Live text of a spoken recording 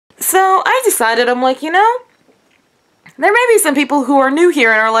So I decided, I'm like, there may be some people who are new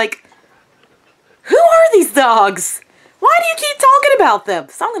here and are like, who are these dogs? Why do you keep talking about them?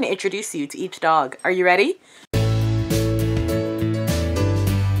 So I'm going to introduce you to each dog. Are you ready?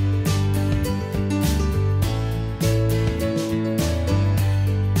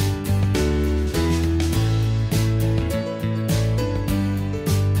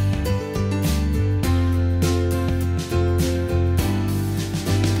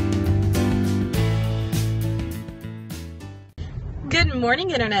 Good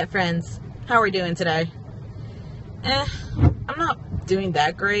morning, internet friends. How are we doing today? I'm not doing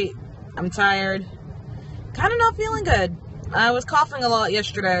that great. I'm tired. Kind of not feeling good. I was coughing a lot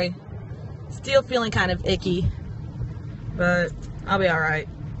yesterday. Still feeling kind of icky. But I'll be alright.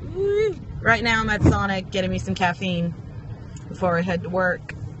 Right now I'm at Sonic getting me some caffeine before I head to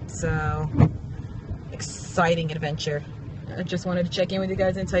work. So, exciting adventure. I just wanted to check in with you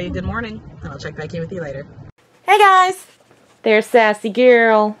guys and tell you good morning. And I'll check back in with you later. Hey guys! There's Sassy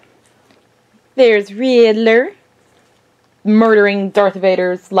Girl. There's Riddler, murdering Darth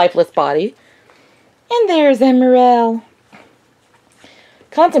Vader's lifeless body. And there's Emerald,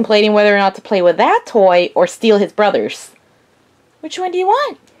 contemplating whether or not to play with that toy or steal his brother's. Which one do you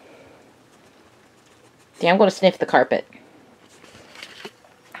want? See, I'm going to sniff the carpet.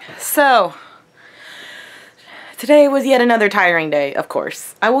 So, today was yet another tiring day, of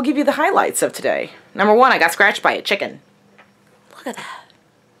course. I will give you the highlights of today. Number one, I got scratched by a chicken. Look at that.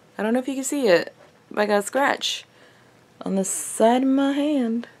 I don't know if you can see it, but I got a scratch on the side of my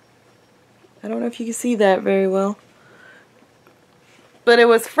hand. I don't know if you can see that very well. But it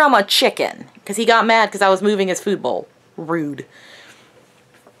was from a chicken, because he got mad because I was moving his food bowl. Rude.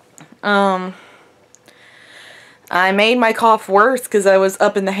 I made my cough worse because I was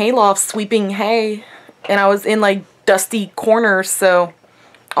up in the hayloft sweeping hay, and I was in like dusty corners, so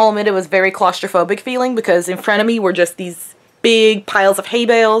I'll admit it was very claustrophobic feeling because in front of me were just these big piles of hay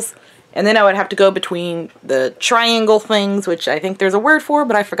bales, and then I would have to go between the triangle things, which I think there's a word for,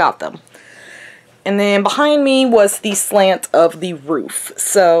 but I forgot them. And then behind me was the slant of the roof,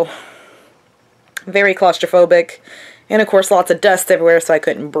 so very claustrophobic, and of course lots of dust everywhere, so I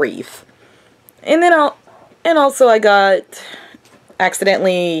couldn't breathe. And then also I got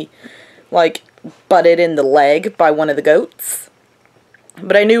accidentally like butted in the leg by one of the goats,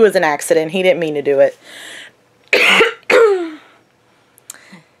 but I knew it was an accident. He didn't mean to do it.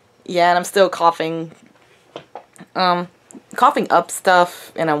 Yeah, and I'm still coughing. Coughing up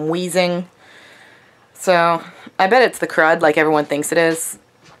stuff, and I'm wheezing. So, I bet it's the crud, like everyone thinks it is.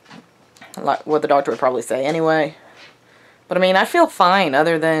 Like what the doctor would probably say anyway. But I mean, I feel fine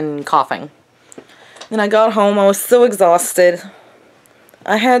other than coughing. Then I got home, I was so exhausted.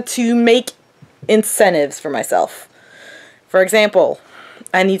 I had to make incentives for myself. For example,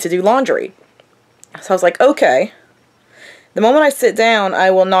 I need to do laundry. So I was like, okay. The moment I sit down,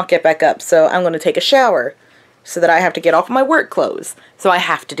 I will not get back up, so I'm going to take a shower so that I have to get off my work clothes. So I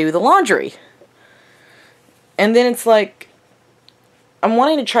have to do the laundry. And then it's like, I'm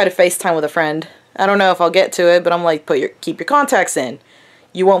wanting to try to FaceTime with a friend. I don't know if I'll get to it, but I'm like, keep your contacts in.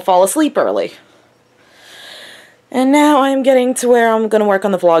 You won't fall asleep early. And now I'm getting to where I'm going to work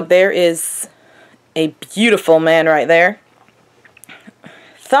on the vlog. There is a beautiful man right there.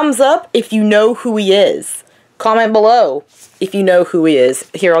 Thumbs up if you know who he is. Comment below if you know who he is.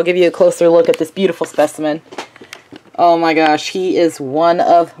 Here, I'll give you a closer look at this beautiful specimen. Oh my gosh, he is one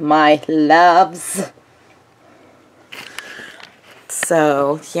of my loves.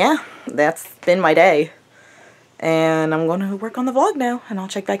 So, yeah, that's been my day. And I'm going to work on the vlog now, and I'll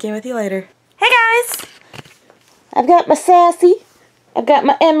check back in with you later. Hey guys! I've got my Sassy, I've got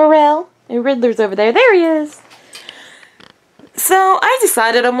my Emerald, and Riddler's over there. There he is! So, I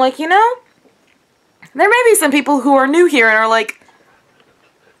decided, I'm like, there may be some people who are new here and are like,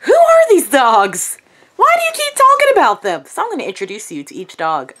 who are these dogs? Why do you keep talking about them? So I'm going to introduce you to each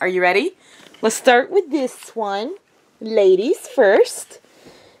dog. Are you ready? Let's start with this one. Ladies first.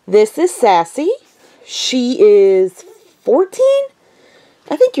 This is Sassy. She is 14?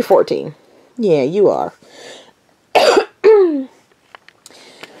 I think you're 14. Yeah, you are.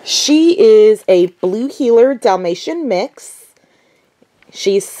 She is a Blue Heeler Dalmatian mix.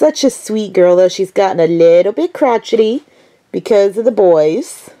 She's such a sweet girl, though. She's gotten a little bit crotchety because of the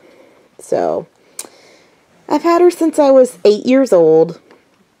boys. So, I've had her since I was 8 years old.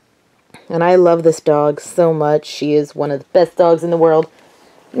 And I love this dog so much. She is one of the best dogs in the world.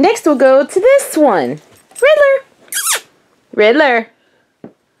 Next, we'll go to this one. Riddler. Riddler.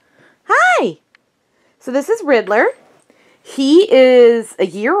 Hi. So, this is Riddler. He is a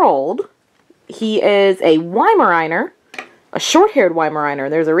year old. He is a Weimaraner. a short-haired Weimaraner.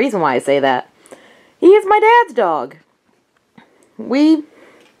 There's a reason why I say that. He is my dad's dog. We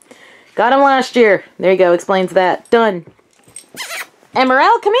got him last year. There you go. Explains that. Done.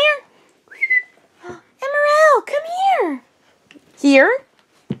 Emerald, come here. Emerald, come here. Here?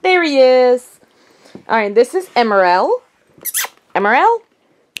 There he is. Alright, this is Emerald. Emerald?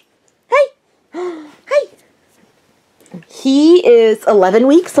 Hey. Hey. He is 11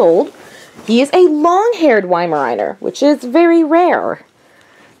 weeks old. He is a long-haired Weimaraner, which is very rare.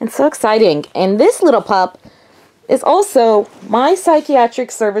 And so exciting. And this little pup is also my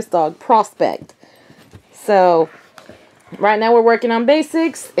psychiatric service dog, Prospect. So, right now we're working on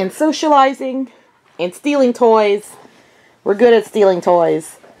basics and socializing and stealing toys. We're good at stealing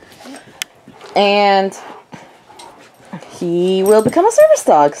toys. And he will become a service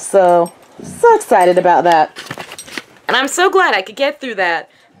dog. So excited about that. And I'm so glad I could get through that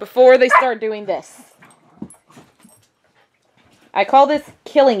before they start doing this. I call this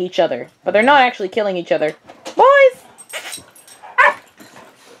killing each other, but they're not actually killing each other. Boys!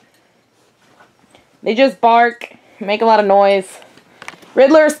 They just bark, make a lot of noise.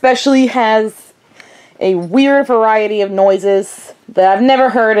 Riddler especially has a weird variety of noises that I've never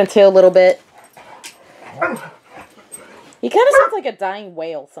heard until a little bit. He kind of sounds like a dying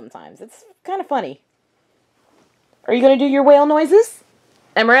whale sometimes. It's kind of funny. Are you going to do your whale noises?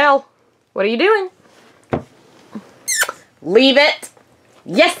 Emerald, what are you doing? Leave it.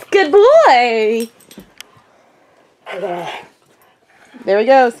 Yes, good boy. There he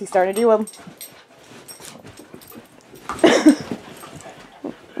goes. He's starting to do them.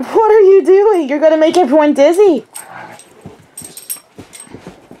 What are you doing? You're going to make everyone dizzy.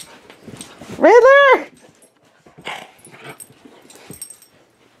 Riddler!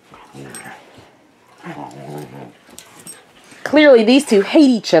 Clearly, these two hate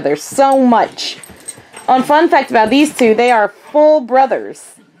each other so much. Fun fact about these two, they are full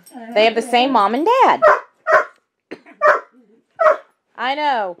brothers. They have the same mom and dad. I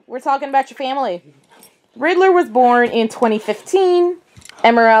know. We're talking about your family. Riddler was born in 2015.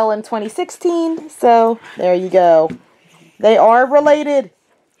 Emerald in 2016. So, there you go. They are related.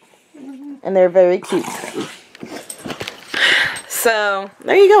 And they're very cute. So,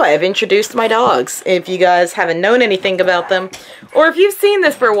 there you go. I've introduced my dogs. If you guys haven't known anything about them, or if you've seen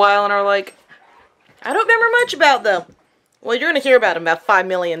this for a while and are like, I don't remember much about them. Well, you're going to hear about them about 5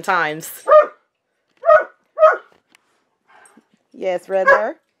 million times. Yes,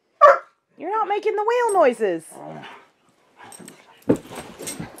 Riddler. You're not making the whale noises.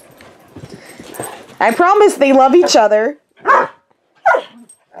 I promise they love each other.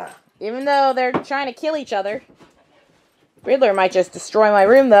 Even though they're trying to kill each other. Riddler might just destroy my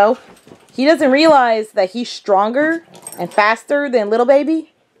room, though. He doesn't realize that he's stronger and faster than Little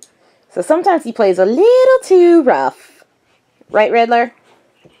Baby. So sometimes he plays a little too rough. Right, Riddler?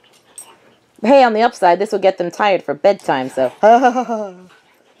 Hey, on the upside, this will get them tired for bedtime, so...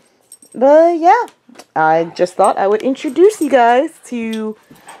 But, yeah. I just thought I would introduce you guys to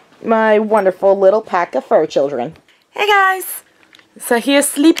my wonderful little pack of fur children. Hey, guys! So here's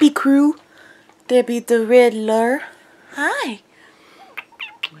Sleepy Crew. There be the Riddler. Hi.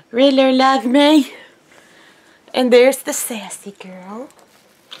 Riddler, love me. And there's the sassy girl.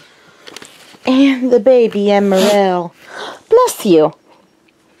 And the baby Emerald. Bless you.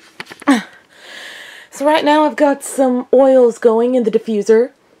 So right now I've got some oils going in the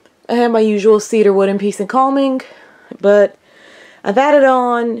diffuser. I have my usual cedarwood and peace and calming. But I've added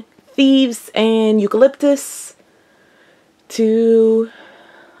on thieves and eucalyptus to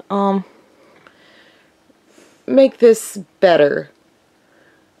make this better.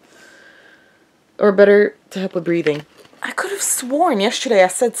 Or better to help with breathing. I could have sworn yesterday I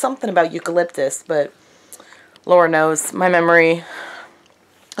said something about eucalyptus, but Lord knows, my memory,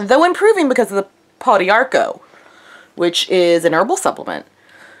 though improving because of the Podiarco, which is an herbal supplement,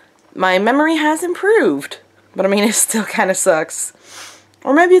 my memory has improved. But I mean, it still kind of sucks.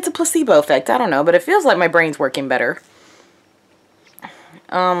 Or maybe it's a placebo effect, I don't know, but it feels like my brain's working better.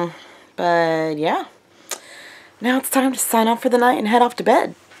 But yeah. Now it's time to sign off for the night and head off to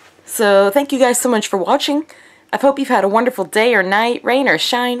bed. So thank you guys so much for watching. I hope you've had a wonderful day or night, rain or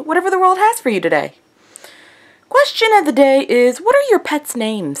shine, whatever the world has for you today. Question of the day is, what are your pets'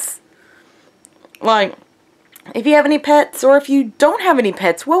 names? Like, if you have any pets, or if you don't have any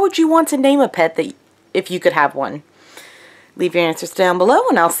pets, what would you want to name a pet that if you could have one? Leave your answers down below,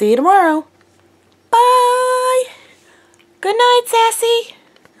 and I'll see you tomorrow. Bye! Good night, Sassy.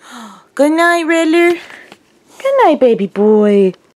 Good night, Riddler. Good night, baby boy.